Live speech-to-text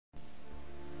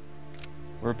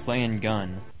We're playing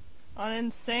gun. On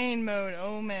insane mode,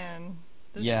 oh man.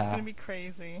 This is gonna be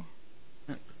crazy.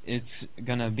 It's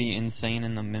gonna be insane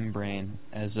in the membrane,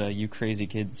 as you crazy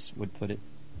kids would put it.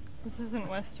 This isn't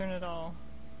Western at all.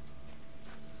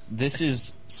 This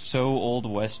is so old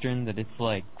Western that it's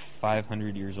like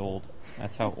 500 years old.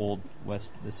 That's how old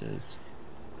West this is.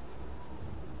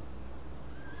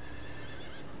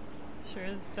 Sure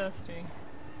is dusty.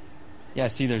 Yeah,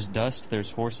 see, there's dust,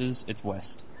 there's horses, it's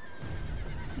West.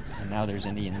 And now there's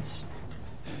Indians.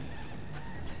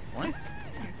 What?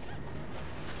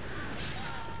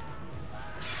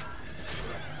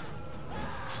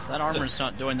 That armor's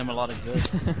not doing them a lot of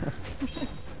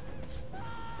good.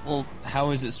 Well,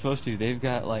 how is it supposed to? They've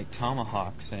got, like,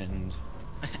 tomahawks and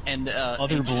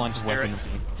other blunt weaponry.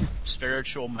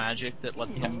 Spiritual magic that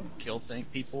lets them kill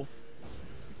people.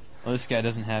 Well, this guy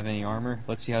doesn't have any armor.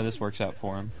 Let's see how this works out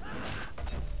for him.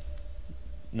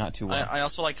 Not too well. I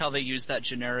also like how they use that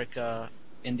generic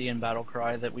Indian battle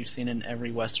cry that we've seen in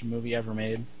every Western movie ever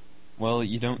made. Well,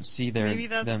 you don't see their... Maybe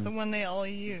that's the one they all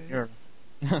use. Sure.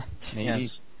 Maybe.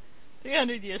 Yes.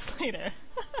 300 years later.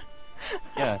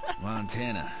 Yeah.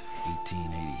 Montana,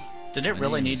 1880. Did it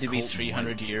really need to be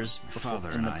 300 years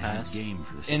before, in the past?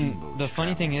 And the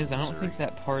funny thing is, I don't think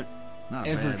that part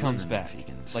ever comes back.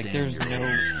 Like, there's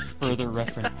no further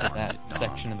reference to that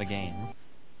section of the game.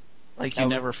 Like, you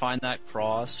never find that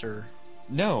cross, or...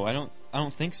 No, I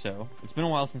don't think so. It's been a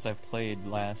while since I've played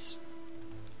last,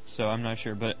 so I'm not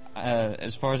sure. But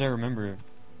as far as I remember,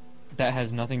 that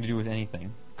has nothing to do with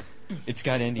anything. It's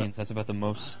got Indians. That's about the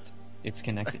most it's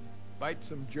connected. Bite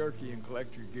some jerky and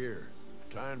collect your gear.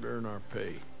 Time to earn our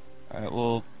pay. Alright,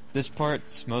 well, this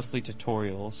part's mostly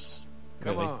tutorials.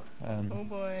 Come really. on. Oh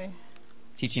boy.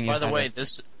 Teaching you By the how way,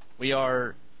 to... we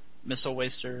are Missile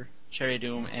Waster,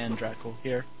 CherryDoom, and drakkel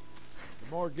here.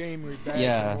 The more game we bag,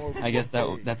 Yeah, the more we I guess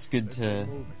get that's good paid. to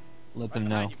let them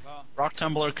know. Rock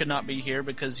Tumbler could not be here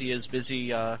because he is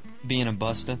busy Being a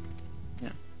busta.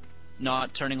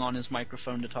 not turning on his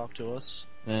microphone to talk to us.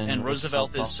 Then And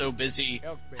Roosevelt is so busy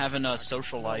having a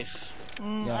social life. Yeah, I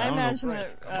I don't know. imagine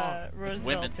that Roosevelt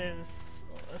women. is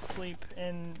asleep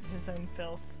in his own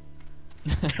filth.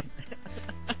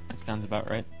 That sounds about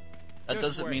right. That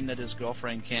doesn't mean that his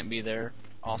girlfriend can't be there,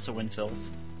 also in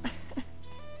filth.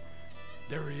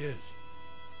 There he is.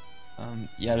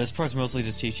 Yeah, this part's mostly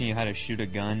just teaching you how to shoot a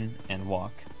gun and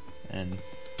walk. And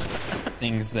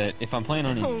things that, if I'm playing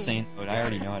on insane mode, I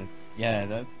already know how to... Yeah,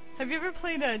 that... Have you ever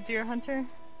played Deer Hunter?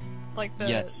 Like the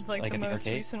Yes, like like the at the most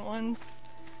arcade? recent ones?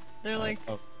 They're like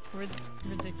oh.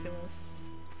 ridiculous.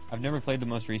 I've never played the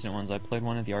most recent ones. I played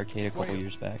one at the arcade a couple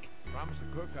years back. Promise the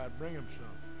cook I'd bring him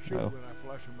some. Shoot Oh. when I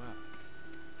flush him out.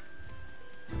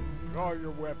 Draw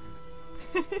your weapon.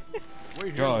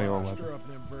 Wait Draw here your while I weapon. stir up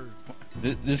them birds.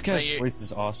 This guy's Wait, voice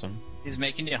is awesome. He's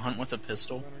making you hunt with a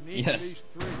pistol. Gonna need Yes. at least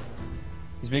 3.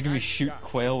 He's making me shoot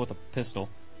quail with a pistol.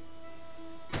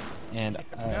 And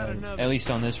at least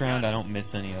on this round, I don't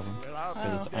miss any of them. Well, I'll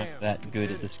Because be I'm damned. that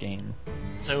good at this game.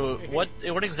 So what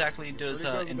exactly does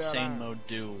insane mode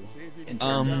do in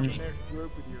terms of Um, game? Next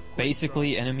group with your quick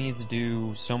Basically, enemies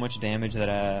do so much damage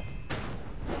that,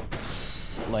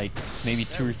 like, maybe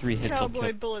 2 or 3 hits will Cowboy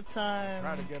kill. bullet try to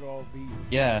time. get all beat.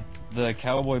 Yeah, the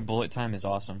cowboy bullet time is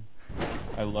awesome.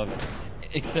 I love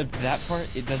it. Except that part,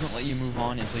 it doesn't let you move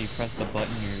on until you press the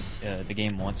button the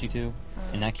game wants you to.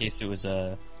 In that case, it was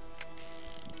A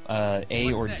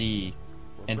or D,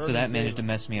 and so that managed to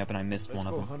mess me up, and I missed Let's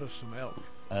one go of hunt us some elk.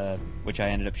 them, which I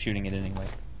ended up shooting it anyway.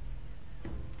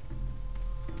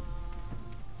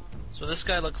 So this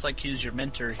guy looks like he's your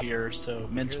mentor here, so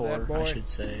mentor, boy? I should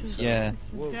say. So Yeah,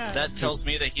 Yeah. that tells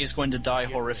me that he's going to die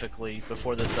horrifically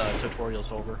before this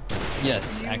tutorial's over.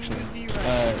 yes, You actually. would be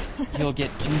right. He'll get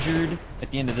injured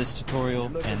at the end of this tutorial,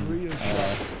 and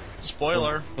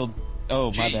Spoiler.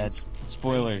 oh, my bad. Jeez.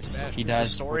 Spoilers. He The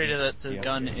dies. story to before the yeah.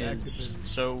 gun is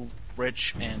so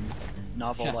rich and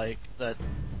novel-like that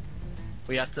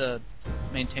we have to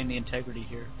maintain the integrity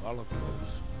here. Follow close.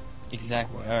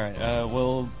 Exactly. Alright,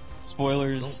 well,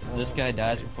 spoilers, this guy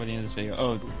dies before the end of this video.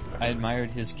 Oh, I admired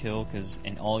his kill, because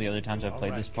in all the other times I've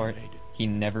played this part, he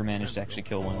never managed to actually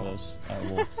kill one of those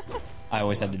wolves. I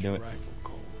always had to do it.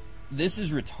 This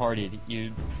is retarded.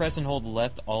 You press and hold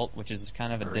left alt, which is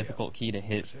kind of a difficult key to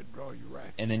hit, Said draw your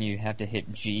rifle. and then you have to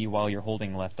hit G while you're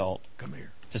holding left alt Come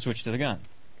here. to switch to the gun.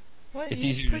 What? it's You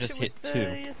easier to push just it hit with 2.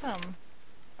 Your thumb.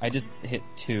 I just hit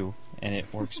 2, and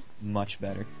it works much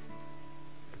better.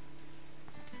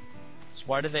 So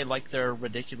why do they like their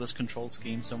ridiculous control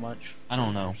scheme so much? I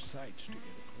don't know. Sights to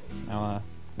get close.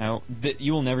 Now,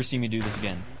 you will never see me do this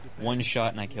again. One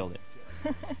shot and I killed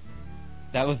it.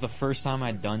 That was the first time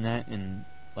I'd done that in,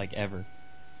 like, ever.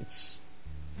 It's...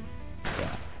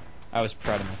 yeah. I was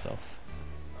proud of myself.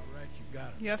 Alright, you got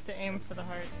it. You have to aim for the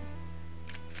heart.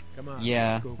 Come on.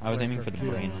 Yeah, let's go I was collect aiming our for the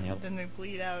fuel. brain. Yep. Then they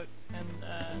bleed out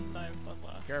and die of blood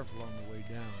loss. Careful on the way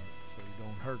down, so you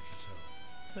don't hurt yourself.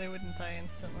 So they wouldn't die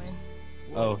instantly.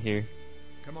 Oh, here.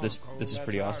 Come on, This Cole, is that's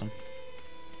pretty our- awesome.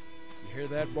 You hear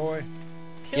that, boy?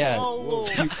 Kill Yeah, all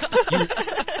wolves.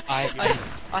 I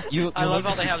love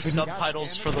how they have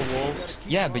subtitles for the wolves.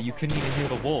 Yeah, but you couldn't even hear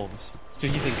the wolves. So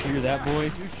he says, "Hear that,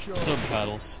 boy?"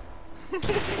 Subtitles.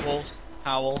 Wolves,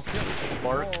 howl,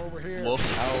 bark, Oh, over here.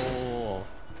 woof. Ow.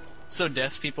 So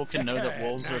deaf people can know that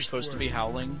wolves are supposed to be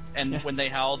howling, and when they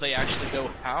howl, they actually go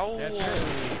howl. That's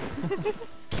it.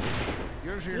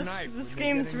 Here's your This, knife. this when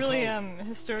you game's get in really close.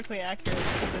 historically accurate to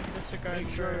the disregard Make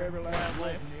sure for every last wolf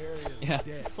wildlife. in the area is Yeah. dead.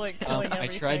 It's like killing I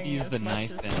tried to use the everything as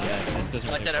knife, much and as yeah, possible. this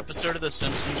doesn't Like that really episode of The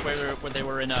Simpsons where they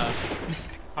were in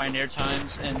pioneer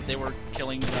times and they were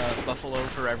killing buffalo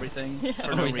for everything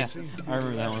for Oh, no yeah. reason. I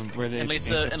remember that one where they. And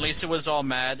Lisa was all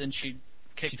mad and she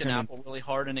kicked an turned apple really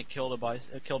hard and it killed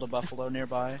a buffalo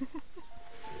nearby.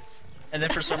 And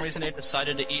then for some reason they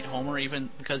decided to eat Homer even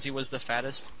because he was the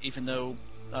fattest, even though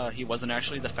he wasn't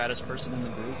actually the fattest person in the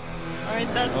group.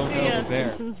 Alright, that's Oh, the no, the bear.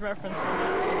 Simpsons reference on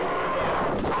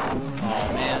that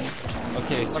Oh man.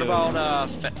 Okay, so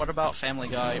What about Family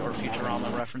Guy or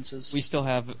Futurama references? we still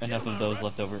have enough of those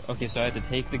left over. Okay, so I had to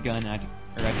take the gun. I had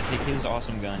to take his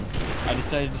awesome gun. I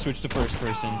decided to switch to first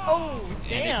person, Oh, and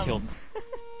damn! it killed.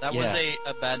 That was Yeah.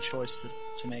 a bad choice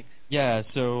to make. Yeah,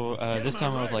 so this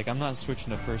time I was like, I'm not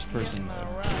switching to first person mode,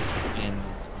 Alright. and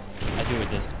I do it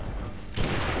this time.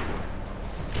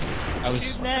 I was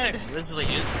Shoot Ned! Grizzly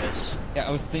is this? Yeah,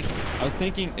 I was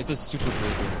thinking it's a super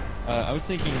grizzly. I was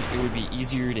thinking it would be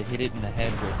easier to hit it in the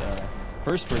head with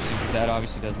first person because that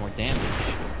obviously does more damage,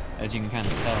 as you can kind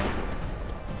of tell.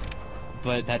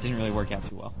 But that didn't really work out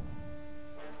too well.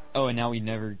 Oh, and now we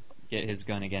never get his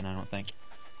gun again, I don't think.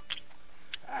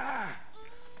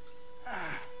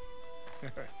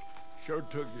 Sure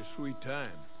took your sweet time.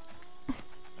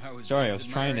 Sorry, I was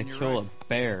trying to kill a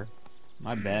bear.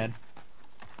 My bad.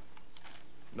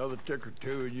 Another tick or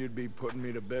two and you'd be putting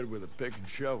me to bed with a pick and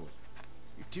shovel.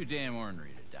 You're too damn ornery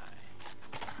to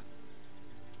die.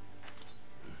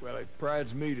 Well, it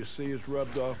prides me to see us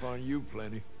rubbed off on you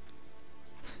plenty.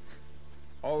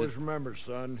 Always remember,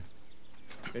 son,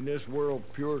 in this world,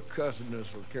 pure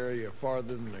cussedness will carry you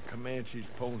farther than the Comanche's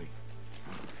pony.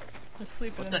 Just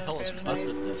sleeping What in the that hell is bed tonight.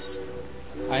 cussedness?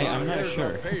 I'm not Here's our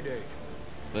sure, Payday.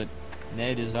 but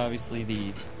Ned is obviously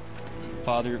the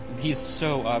father. He's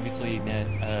so obviously Ned,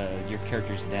 your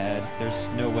character's dad. There's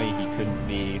no way he couldn't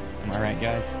be. Am I right,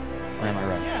 guys? Or am I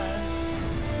right?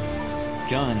 Yeah.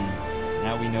 Gun.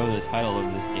 Now we know the title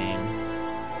of this game.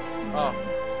 Oh,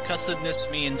 cussedness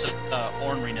means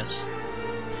orneriness.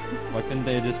 Why couldn't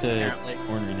they just say Apparently.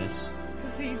 orneriness?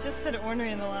 Because he just said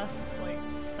ornery in the last, like,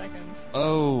 second.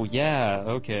 Oh, yeah,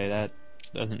 okay, that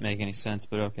doesn't make any sense,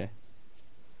 but okay.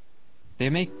 They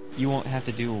make you won't have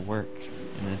to do work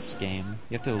in this game.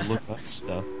 You have to look up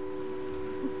stuff.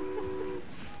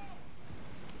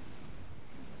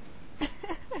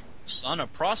 Son, a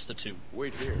prostitute.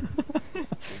 Wait here. Be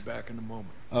back in a moment.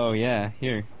 Oh, yeah,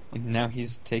 here. And now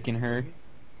he's taking her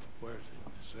Where is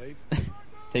it? In the safe?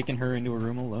 taking her into a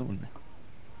room alone.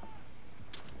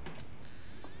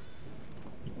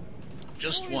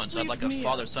 Just Always once, I'd like a leaves me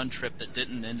father-son trip that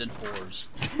didn't end in whores.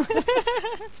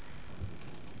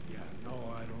 Yeah, no,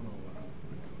 I don't know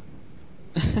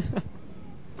what I'm gonna do.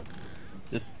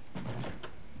 Just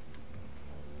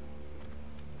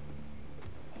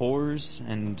whores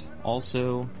and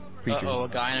also preachers. Uh-oh, a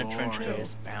guy in a trench Lord coat.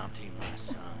 has bounty, my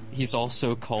son. He's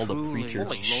also called a Truly, preacher.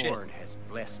 Holy the shit. Lord has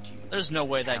blessed you. There's no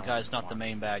way that Talent guy's not the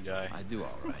main marksman. bad guy. I do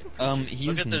all right. He's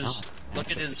Look at not. this.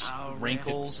 Look at his I'll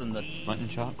wrinkles and the. rest mutton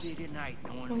chops. easy tonight,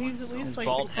 knowing Well, he's my at least His like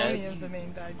bald the pony head. of the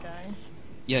main bad guy.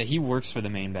 Yeah, he works for the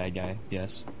main bad guy,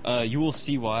 yes. You will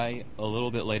see why a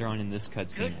little bit later on in this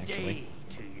cutscene, Good actually. day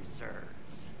to you,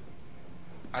 sirs.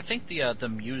 I think the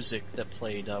music that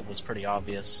played was pretty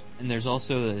obvious, And there's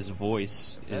also his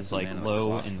voice That's is a like man of low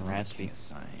cloth and raspy. making a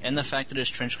sign. and the fact that his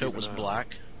trench coat was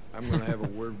black. I'm gonna have a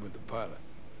word with the pilot.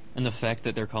 And the fact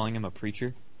that they're calling him a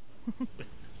preacher.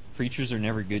 Preachers are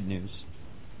never good news.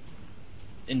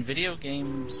 In video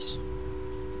games,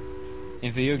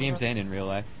 In video games and in real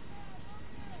life.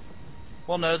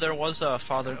 well, no, there was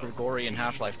Father Grigori in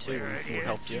Half-Life 2 who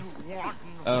helped you.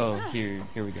 Oh, here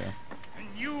we go. And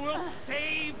you will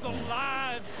save the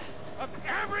lives of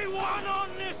everyone on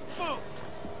this boat.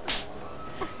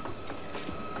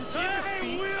 Does she ever They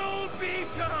speak? will be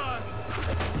done.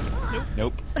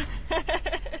 Nope.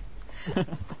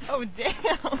 Oh, damn!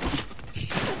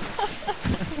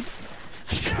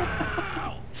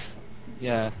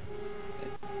 Yeah.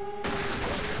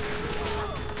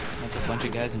 That's a bunch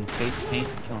of guys in face paint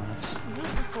killing us. Is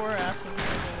this before or after the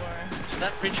Civil War?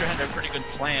 That preacher had a pretty good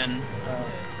plan.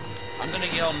 I'm gonna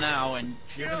yell now, and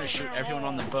you're gonna shoot everyone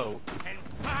on the boat.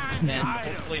 And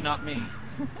hopefully not me.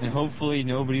 And hopefully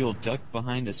nobody will duck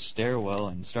behind a stairwell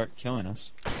and start killing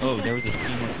us. Oh, there was a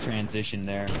seamless transition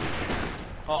there.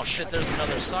 Oh shit, there's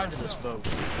another side to this boat.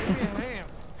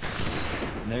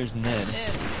 And there's Ned,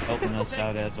 helping us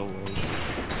out as always.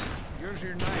 Here's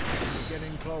your knife. You're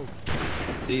getting close.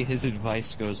 See, his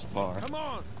advice goes far. Come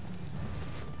on.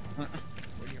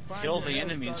 Kill the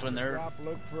enemies when they're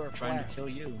trying to kill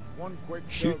you. One quick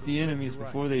Shoot the enemies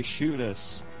before they shoot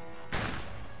us.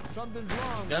 Something's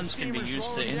wrong. Guns can be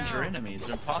used to injure enemies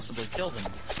or possibly kill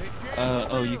them.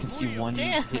 Oh, you can see one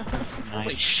Damn. hit from his Holy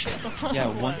knife. shit. Yeah,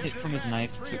 one hit from his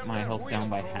knife took my health down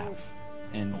by half.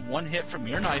 And One hit from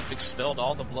your knife expelled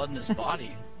all the blood in his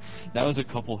body. that was a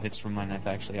couple hits from my knife,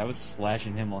 actually. I was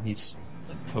slashing him while he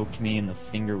poked me in the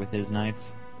finger with his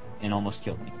knife and almost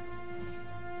killed me.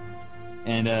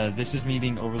 And this is me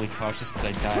being overly cautious because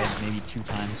I died maybe 2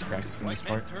 times practicing this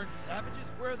part. Savages,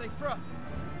 where are they from?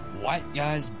 White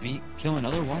guys killing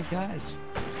other white guys?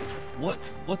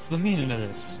 What's the meaning of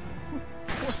this?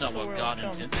 That's not the what world God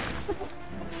comes. intended.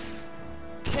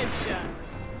 Headshot.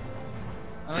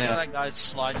 I like how that guy's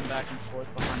sliding back and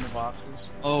forth behind the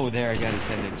boxes. Oh, there, I got his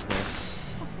head explode.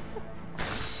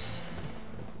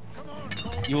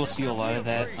 You will see a lot of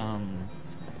that,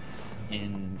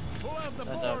 in The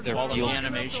wall of the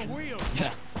animation.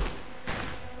 yeah,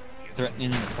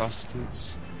 threatening the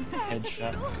prostitutes,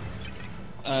 headshot.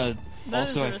 That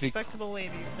Also, is a I think respectable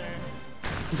lady,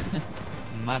 sir.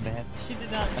 my bad. She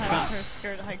did not have her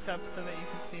skirt hiked up so that you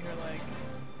could see her leg.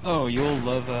 Oh, you'll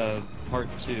love part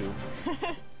 2.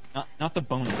 Not the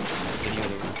bonus video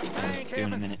that we're doing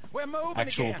in a minute. We're moving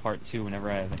Actual again. part 2 whenever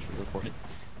I eventually record it.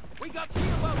 We got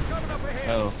keelboats coming up ahead.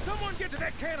 Oh. Someone get to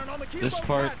that cannon on the keelboat. This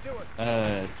part,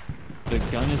 the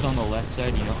gun is on the left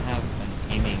side. You don't have an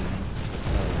aiming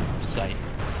sight,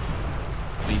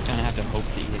 so you kind of have to hope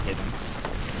that you hit him.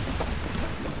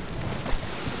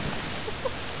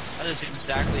 That is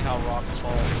exactly how rocks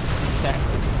fall.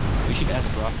 Exactly. We should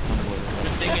ask Rock Tumbler.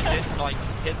 Good thing it didn't like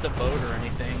hit the boat or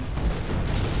anything.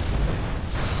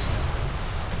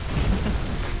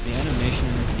 The animation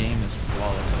in this game is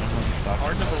flawless. I don't know what you're talking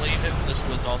Hard to about. believe it, but this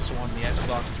was also on the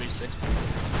Xbox 360.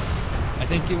 I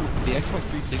think the Xbox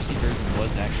 360 version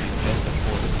was actually just a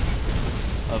port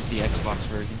of the Xbox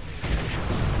version.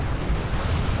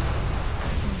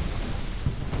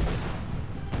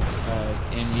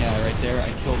 And yeah, right there, I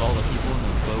killed all the people in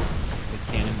the boat with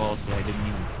cannonballs, but I didn't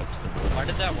even touch the boat. Why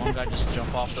did that one guy just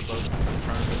jump off the boat in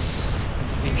front of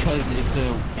him? Because it's a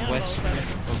Cannonballs western,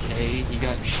 better. okay? He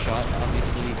got shot,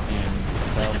 obviously, and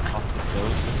fell off the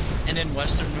boat. And in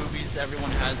Western movies,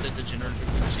 everyone has a degenerative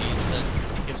disease that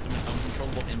gives them an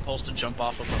uncontrollable impulse to jump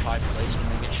off of a high place when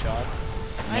they get shot.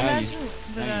 I Now you- imagine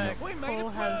now that you know. Cole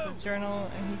has a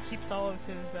journal and he keeps all of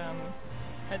his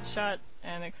headshot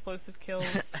and explosive kills.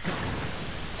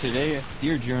 Today,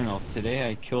 dear journal, today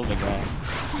I killed a guy.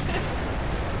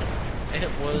 It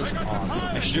was awesome.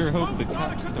 I sure hope the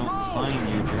cops don't find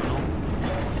you, journal.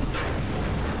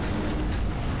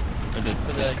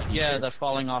 Or The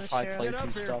falling off The high sheriff.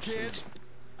 places stuff is.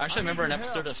 I actually remember an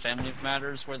episode of Family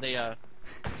Matters where they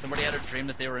somebody had a dream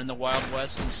that they were in the Wild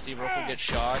West and Steve Urkel gets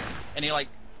shot, and he like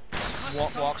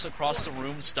walks across the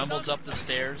room, stumbles up the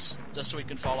stairs just so he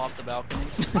can fall off the balcony.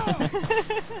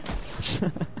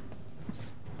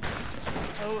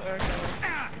 Oh,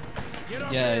 Urkel. Get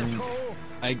up Yeah, there, and Cole.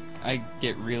 I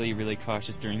get really, really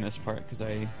cautious during this part because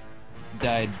I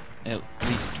died at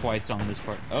least twice on this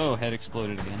part. Oh, head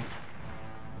exploded again.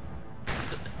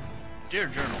 Dear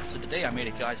Journal, today I made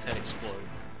a guy's head explode.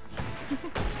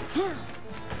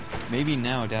 Maybe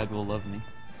now Dad will love me.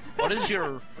 What is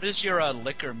your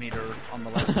liquor meter on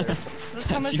the left there? That's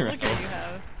how much your liquor health. you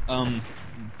have.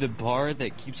 The bar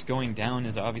that keeps going down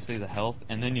is obviously the health,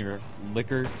 and then your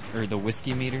liquor, or the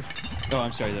whiskey meter. Oh,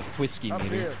 I'm sorry, the whiskey Up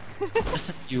meter. here.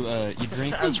 You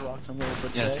drink. As Ross would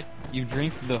Yes, say. you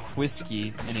drink the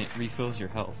whiskey, and it refills your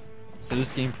health. So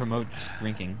this game promotes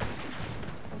drinking.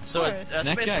 So Of course. that's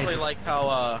That guy basically just- like how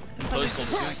in How Postal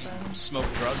they 2 crack you them.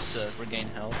 smoke drugs to regain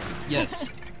health.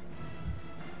 Yes.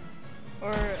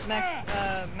 Or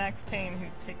Max Payne,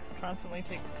 who constantly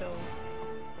takes pills.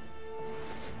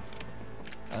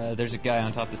 There's a guy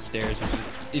on top of the stairs.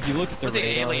 If you look at the Or the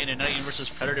radar, alien in Alien vs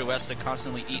Predator who has to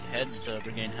constantly eat heads to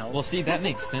regain health. well, see, that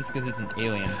makes sense because it's an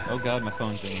alien. Oh god, my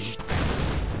phone's ringing.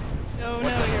 Oh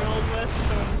no, your Old West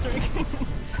phone is ringing.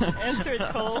 Answer it,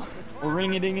 Cole. Well,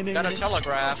 ring-a-ding-a-ding. Got a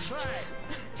telegraph.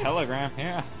 telegram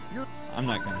here. I'm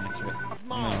not gonna answer it.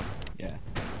 No. Yeah.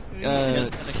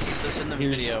 She's gonna keep this in the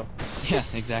here's- video. Yeah,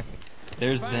 exactly.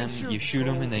 There's them, you shoot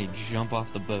them and they jump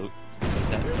off the boat.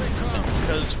 Does that make sense?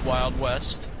 Shows Wild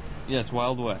West. Yes,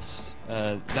 Wild West.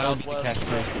 That would be the Wild West,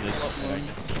 catchphrase for this, I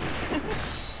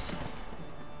guess.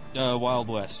 Wild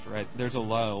West, right? There's a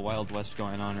lot of Wild West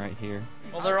going on right here.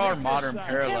 Well, there are modern Can't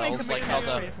make parallels, a like how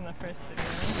catchphrase in the first video.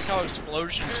 like how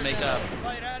explosions make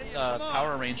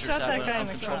Power Rangers Shot have that an guy in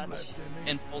the uncontrollable crotch.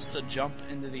 impulse to jump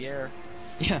into the air.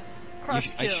 Yeah.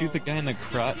 Crotch I shoot the kill. guy in the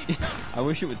crotch. I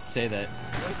wish it would say that.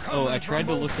 Oh, I tried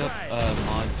to look up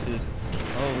mods for this.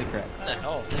 Holy crap. What the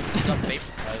hell? They got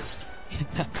vaporized.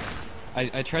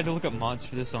 I tried to look up mods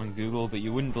for this on Google, but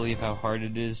you wouldn't believe how hard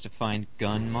it is to find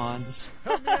gun mods.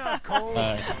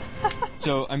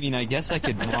 So, I mean, I guess I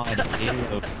could mod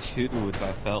Halo 2 if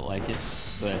I felt like it,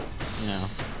 but, you know.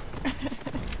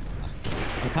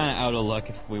 I'm kinda out of luck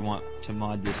if we want to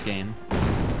mod this game.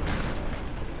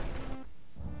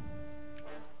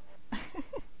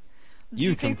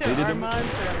 You think there completed are it? mods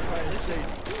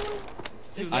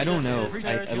I don't know.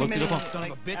 I looked it up on... Son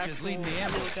of a bitch is leading the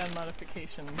actual ambush. gun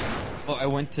modifications. Oh, I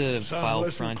went to Son, file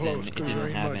listen front close, and it 'cause there didn't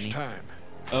ain't have much any. time.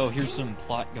 Oh, here's some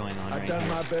plot going on I've right done here.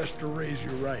 my best to raise you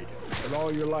right, but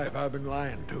all your life I've been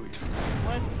lying to you.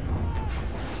 What?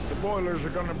 The boilers are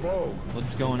gonna blow.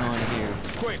 What's going on here?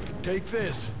 Quick, take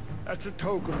this. That's a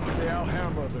token to the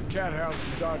Alhambra, the cat house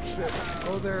in Dodge City.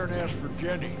 Go there and ask for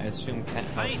Jenny. I assume cat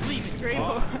house. Great. This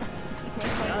is my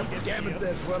final gift to Damn it, you.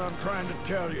 that's what I'm trying to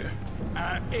tell you.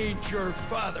 I ain't your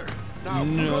father. Now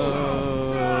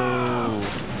go. No.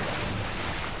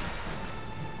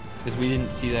 Because we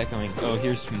didn't see that coming. Oh,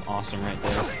 here's some awesome right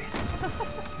there.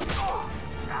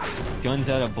 Guns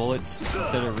out of bullets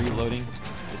instead of reloading.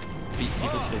 Just beat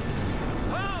people's faces.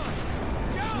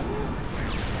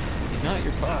 He's not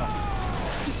your pa.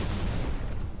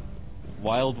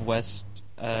 Wild West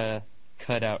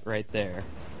cutout right there.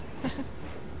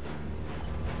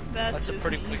 That's a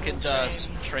pretty wicked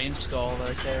train skull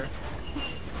right there.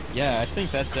 Yeah, I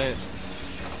think that's it.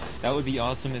 That would be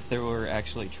awesome if there were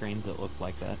actually trains that looked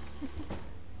like that.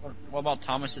 What about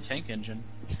Thomas the Tank Engine?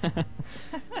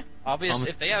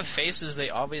 If they have faces, they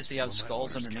obviously have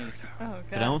skulls underneath. Oh god.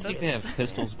 But I don't think they have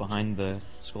pistols behind the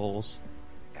skulls.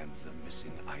 And the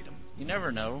missing item. You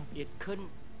never know. It couldn't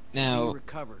Now, be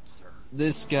recovered, sir.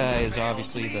 this guy is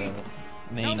obviously the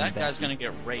main That guy's bad gonna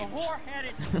get The raped. whore had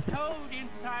it stowed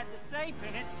inside the safe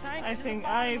and it sank I to the think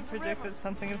bottom I of the predict river. that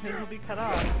something of his will be cut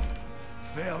off.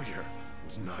 Failure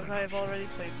was not Because an I have option. already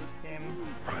played this game.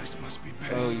 Price must be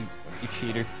paid. Oh, you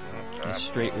cheater. You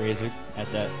straight razor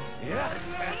at that. Yeah.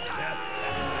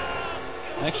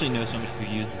 I actually know somebody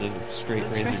who uses a straight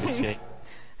razor to shave.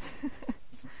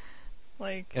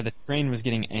 Like, Yeah, the train was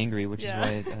getting angry, which Yeah.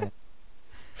 is why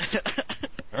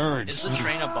it, Is the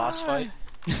train a boss fight?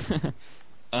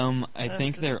 I That's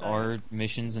think the there start. are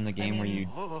missions in the game where you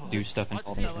do stuff in What's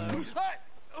alternations.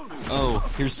 Hello.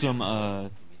 Oh, here's some Give me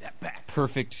that back.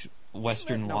 perfect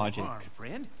Western No logic. harm,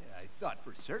 friend. I thought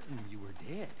for certain you were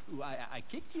dead. Ooh, I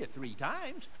kicked you 3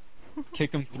 times.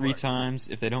 Kick them 3 times.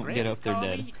 If they don't get Friends up, they're call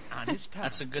dead. me Honest Tom.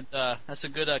 That's a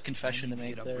good confession to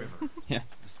make there. Yeah.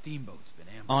 The steamboat's been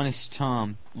ambushed. Honest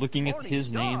Tom, looking at Morning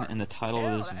his name Star. and the title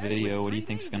of this Hell, that video, was what do you 3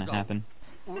 think's days gonna ago. happen?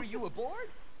 Were you aboard?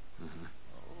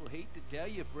 Oh, hate to tell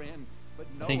you, friend, but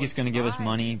no I think he's one's gonna give us mine.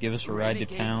 money, give us a ride to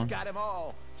Renegades town. Got 'em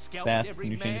all. Scalped Bath, every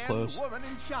can you change man, clothes? woman,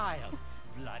 and child.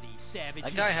 Bloody savages.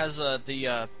 That guy has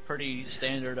the pretty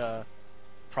standard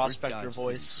prospector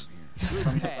voice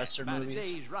from the Western About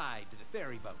movies. a day's ride to the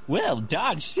ferry boat. Well,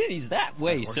 Dodge City's that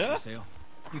way, sir.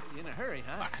 In a hurry,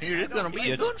 huh? You're gonna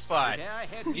be a good fight. Yeah, I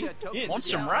had me a token Want to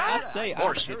some the rides? outside. say Of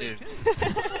course you do.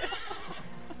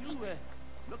 You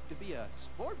look to be a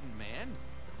sporting man.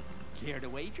 Care to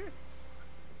wager?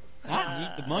 I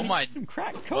need the money. Oh my- from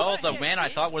crack coke. Well, the man I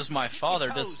thought was my father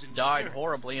just died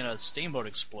horribly in a steamboat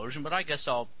explosion, but I guess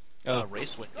I'll Oh.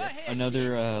 race with Go you. ahead,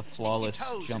 Another you flawless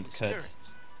sticky toes jump in the cut. stirrups.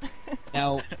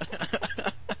 Now,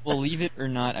 believe it or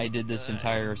not, I did this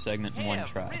entire segment in one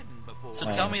Have try. ridden before. So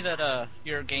tell me that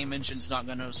your game engine's not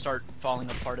going to start falling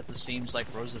apart at the seams like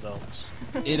Roosevelt's.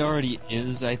 It already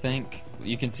is, I think.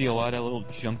 You can see a lot of little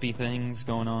jumpy things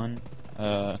going on.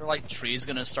 Are like trees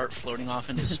going to start floating off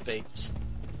into space?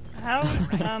 how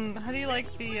do you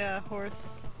like the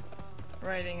horse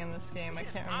riding in this game? I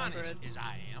can't remember it. As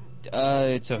I am.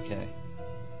 It's okay.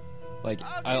 Like,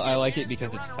 I like it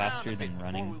because it's faster than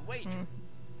running.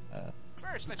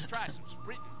 First, let's try some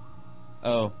sprinting.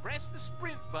 Oh, Press the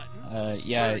sprint button.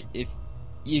 yeah, if...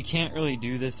 You can't really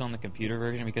do this on the computer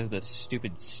version because of the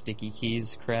stupid sticky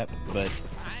keys crap, but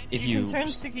if You you... can turn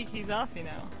sticky keys off, you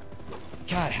know.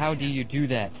 God, how do you do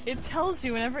that? It tells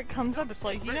you whenever it comes up. It's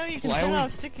like, you know, you can Well, I turn off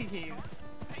always- sticky keys.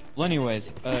 Well,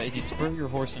 anyways, if you spur your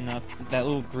horse enough, that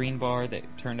little green bar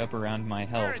that turned up around my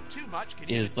health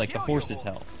is like the horse's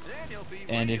health.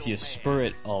 And if you spur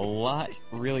it a lot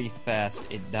really fast,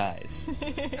 it dies.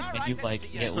 And you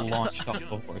like get launched off the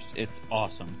horse. It's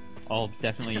awesome. I'll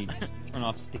definitely turn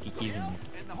off sticky keys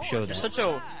and show that.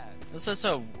 It's such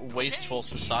a wasteful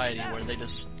society where they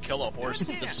just kill a horse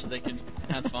just so they can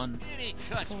have fun.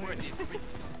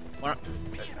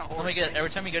 Every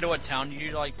time you go to a town,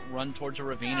 you like run towards a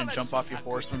ravine and jump off your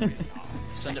horse and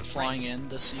send it flying in.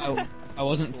 I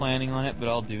wasn't planning on it, but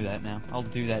I'll do that now. I'll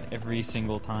do that every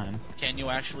single time. Can you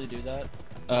actually do that?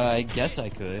 I guess I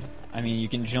could. I mean, you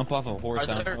can jump off a horse.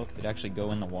 I don't know if it could actually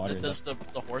go in the water. Does the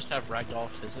horse have ragdoll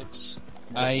physics?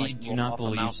 I do not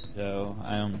believe so.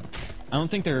 I don't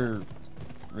think there are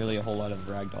really a whole lot of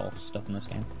ragdoll stuff in this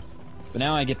game. But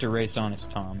now I get to race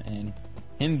Honest Tom, and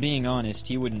him being honest,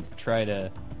 he wouldn't try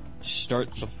to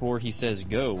start before he says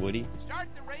go, would he? Start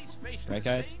the race facing Right, the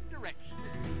guys? same direction.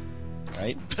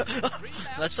 Right?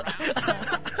 That's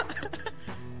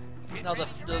no.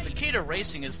 The key to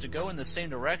racing is to go in the same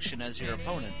direction as your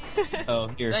opponent. Oh,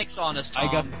 here. Thanks, Honest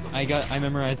Tom. I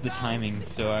memorized the timing,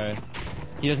 so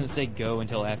he doesn't say go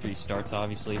until after he starts,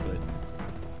 obviously, but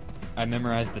I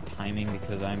memorized the timing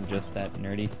because I'm just that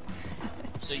nerdy.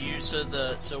 So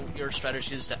your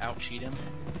strategy is to out-cheat him?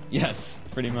 Yes,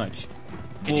 pretty much.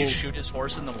 Can you shoot his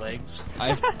horse in the legs?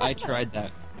 I tried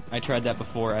that. I tried that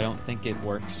before. I don't think it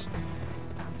works.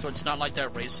 So it's not like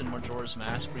that race in Majora's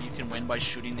Mask where you can win by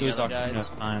shooting the It was other Ocarina guys.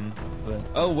 of Time, but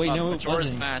oh wait, no, it Majora's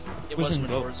wasn't. Mask. It was was in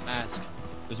both. Majora's Mask.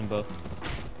 It was in both.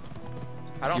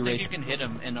 I don't You think race- you can hit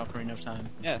him in Ocarina of Time.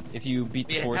 Yeah, if you beat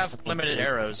the We horse. have limited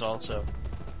arrows also.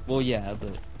 Well, yeah,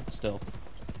 but still,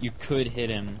 you could hit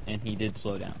him, and he did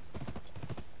slow down.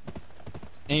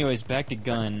 Anyways, back to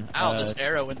Gun. Ow, this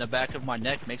arrow in the back of my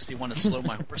neck makes me want to slow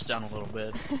my horse down a little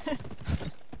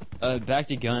bit. Back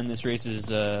to Gun. This race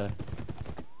is,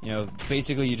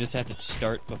 basically you just have to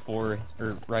start before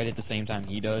or right at the same time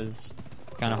he does.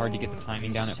 Kind of hard to get the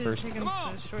timing down at first. Take him to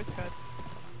the shortcuts.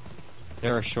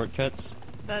 There are shortcuts.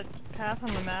 That path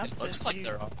on the map. It looks that like you-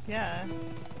 there are. Yeah.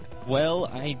 Well,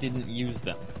 I didn't use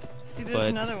them. See, there's But-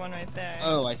 another one right there.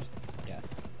 Oh, yeah.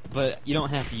 But you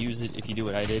don't have to use it if you do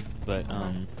what I did. But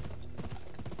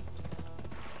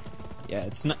yeah,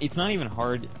 it's not even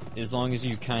hard as long as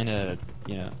you kind of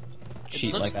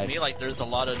cheat It looks like to I me like there's a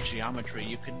lot of geometry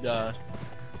you could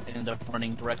end up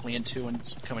running directly into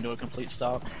and coming to a complete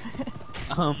stop.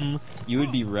 You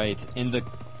would be right. And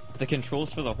the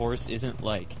controls for the horse isn't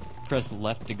like press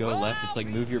left to go left. It's like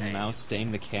move your mouse to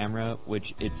aim the camera,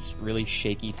 which it's really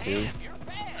shaky too.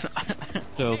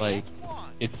 So like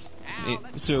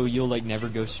so you'll like never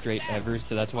go straight ever.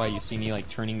 So that's why you see me like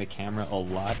turning the camera a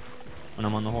lot when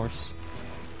I'm on the horse.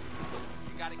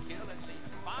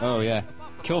 Oh yeah,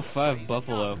 kill 5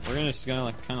 buffalo. We're just gonna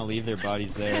like kind of leave their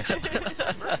bodies there.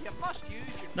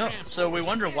 No, so we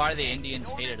wonder why the Indians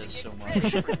hated us so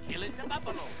much.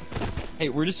 Hey,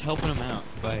 we're just helping them out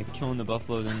by killing the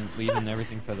buffalo, then leaving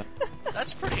everything for them.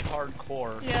 That's pretty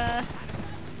hardcore. Yeah.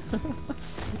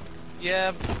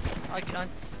 Yeah,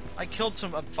 I killed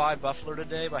 5 buffalo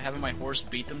today by having my horse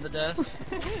beat them to death.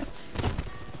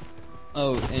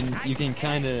 Oh, and you can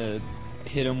kind of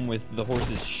hit them with the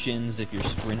horse's shins if you're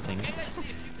sprinting.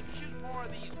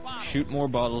 Shoot more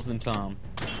bottles than Tom.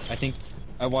 I think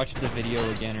I watched the video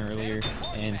again earlier,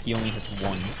 and he only hits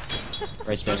 1. It's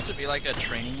Right supposed there. to be like a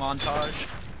training montage.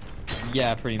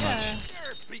 Yeah, pretty much.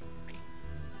 Yeah.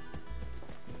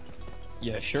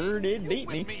 Yeah, sure did beat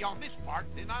me. On this part,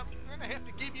 then I'm gonna have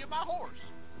to give you my horse.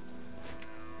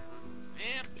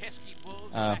 Them pesky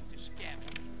wolves Uh, like to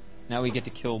scavenge. Now we get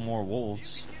to kill more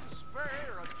wolves. You can use a spur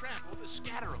or a trample to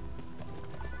scatter them.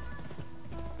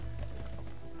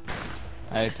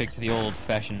 I picked the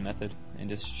old-fashioned method and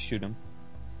just shoot them.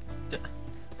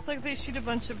 It's like they shoot a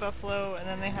bunch of buffalo, and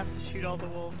then they have to shoot all the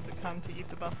wolves that come to eat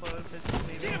the buffaloes that just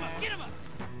leave them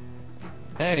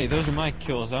there. Hey, those are my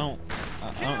kills. I don't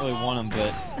really want them,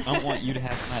 but I don't want you to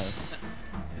have them either.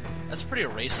 That's pretty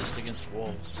racist against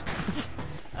wolves.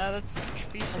 That's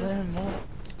specious.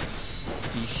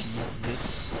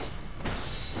 Speciesist.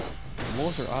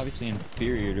 Wolves are obviously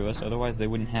inferior to us, otherwise they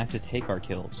wouldn't have to take our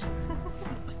kills.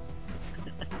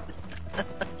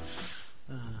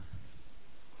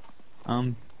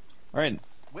 Alright.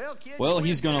 Well,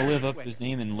 he's gonna live up to his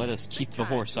name and let us keep the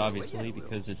horse, obviously,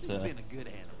 because it's,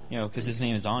 because his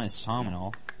name is Honest Tom and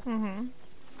all. Mm-hmm.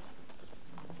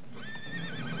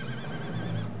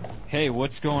 Hey,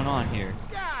 what's going on here?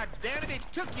 God damn it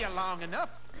took you long enough.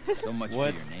 So much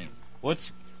What? for your name.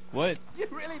 What? You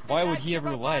really think Why would I'd he give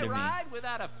ever up lie my to me? ride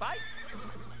without a fight?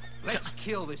 Let's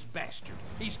kill this bastard.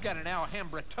 He's got an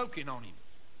Alhambra token on him.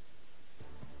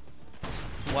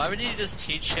 Why would he just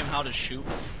teach him how to shoot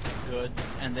good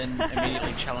and then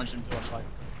immediately challenge him to a fight?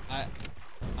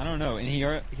 I don't know, and he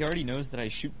already knows that I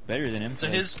shoot better than him. So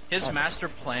his master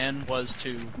plan was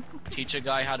to teach a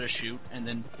guy how to shoot and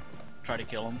then try to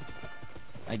kill him.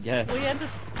 I guess. Well, he had to.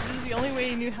 This is the only way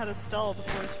he knew how to stall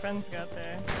before his friends got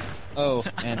there. Oh,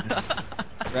 and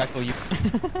Drakkel,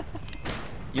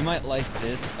 you might like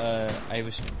this. I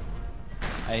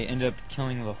ended up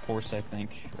killing the horse, I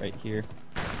think, right here.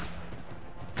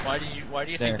 Why do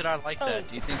you There. think that I like that?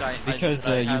 Do you think Because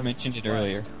I you have, mentioned it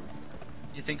earlier. Do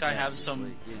you think I have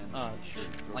some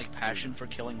like passion for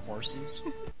killing horses?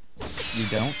 You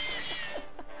don't?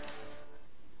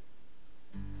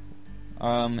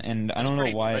 And I don't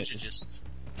know why Just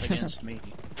against me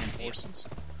and horses.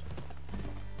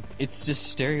 it's just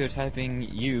stereotyping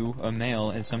you, a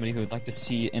male, as somebody who would like to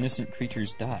see innocent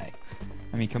creatures die.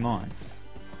 I mean, come on.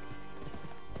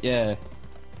 Yeah.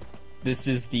 This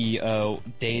is the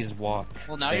day's walk.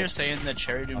 Well, now you're saying that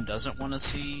CherryDoom doesn't want to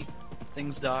see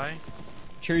things die?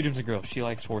 CherryDoom's a girl. She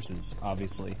likes horses,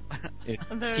 obviously. They're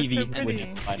TV so pretty.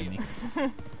 wouldn't lie to me.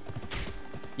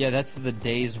 Yeah, that's the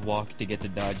day's walk to get to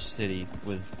Dodge City,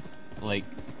 was like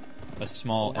a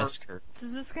small S-curve.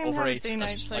 Does this game Over have a a day-night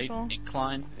slight cycle?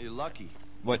 incline. You're lucky.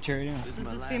 What, CherryDoom? This is Does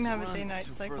my this last game have a run day-night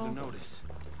till cycle? further notice.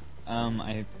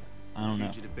 I don't know.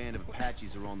 Fugitive band of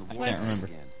Apaches are on the I war can't remember.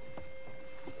 again.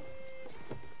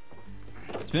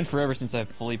 It's been forever since I've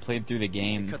fully played through the They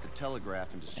game. cut the telegraph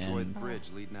and destroy And the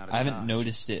bridge leading out of I haven't Dodge.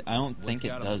 noticed it. I don't think it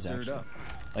got 'em does, stirred actually. up?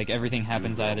 Like, everything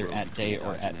happens The either railroad at day between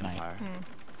or Dodge at and night. Empire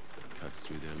cuts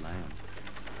through their land.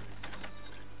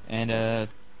 And,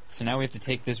 so now we have to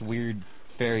take this weird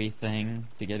ferry thing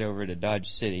to get over to Dodge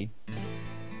City.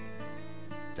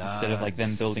 Instead of, like,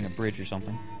 them building a bridge or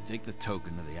something. Take the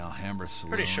token to the Alhambra Saloon.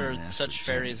 Pretty sure and ask such for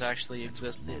ferries Jimmy. actually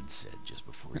existed. Ned said just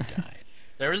before he died.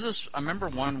 There was this. I remember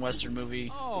one Western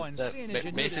movie Oh, and that seeing as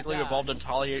you knew basically the revolved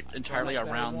Dodge, entirely better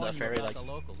around warn the you ferry, about like the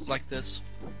locals. this,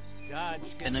 Dodge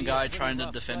can and a be guy pretty trying to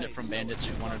rough defend it place, from so bandits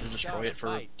who if wanted to you destroy start it for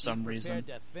a fight, some be reason.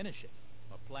 prepared to finish it,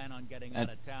 but plan on getting That-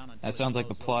 out of town until That sounds it like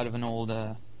the blows plot over. of an old,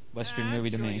 Western I'm movie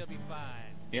to sure me. you'll be fine.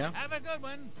 Yeah, Have a good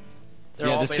one. they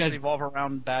Yeah, all this basically guy's- revolve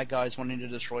around bad guys wanting to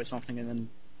destroy something, and then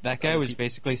That guy was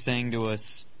basically saying to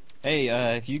us, hey,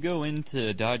 if you go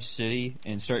into Dodge City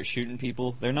and start shooting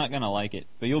people, they're not gonna like it,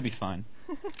 but you'll be fine.